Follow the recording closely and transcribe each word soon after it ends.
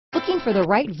Looking for the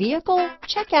right vehicle?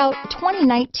 Check out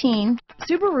 2019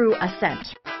 Subaru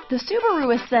Ascent. The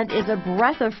Subaru Ascent is a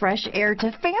breath of fresh air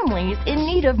to families in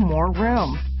need of more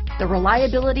room. The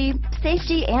reliability,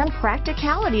 safety, and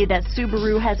practicality that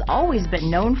Subaru has always been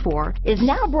known for is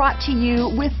now brought to you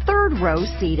with third-row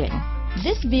seating.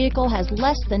 This vehicle has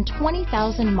less than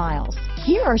 20,000 miles.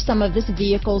 Here are some of this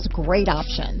vehicle's great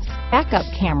options: backup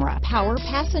camera, power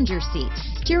passenger seat,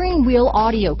 steering wheel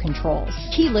audio controls,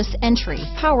 keyless entry,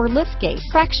 power liftgate,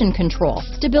 traction control,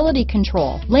 stability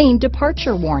control, lane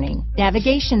departure warning,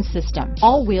 navigation system,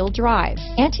 all-wheel drive,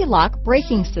 anti-lock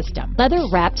braking system,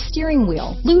 leather-wrapped steering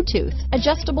wheel, Bluetooth,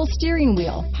 adjustable steering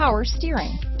wheel, power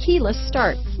steering, keyless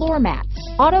start, floor mats,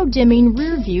 auto-dimming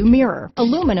rear view mirror,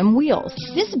 aluminum wheels.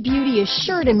 This beauty is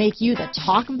sure to make you the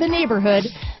talk of the neighborhood,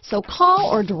 so call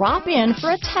or drop in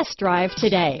for a test drive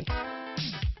today.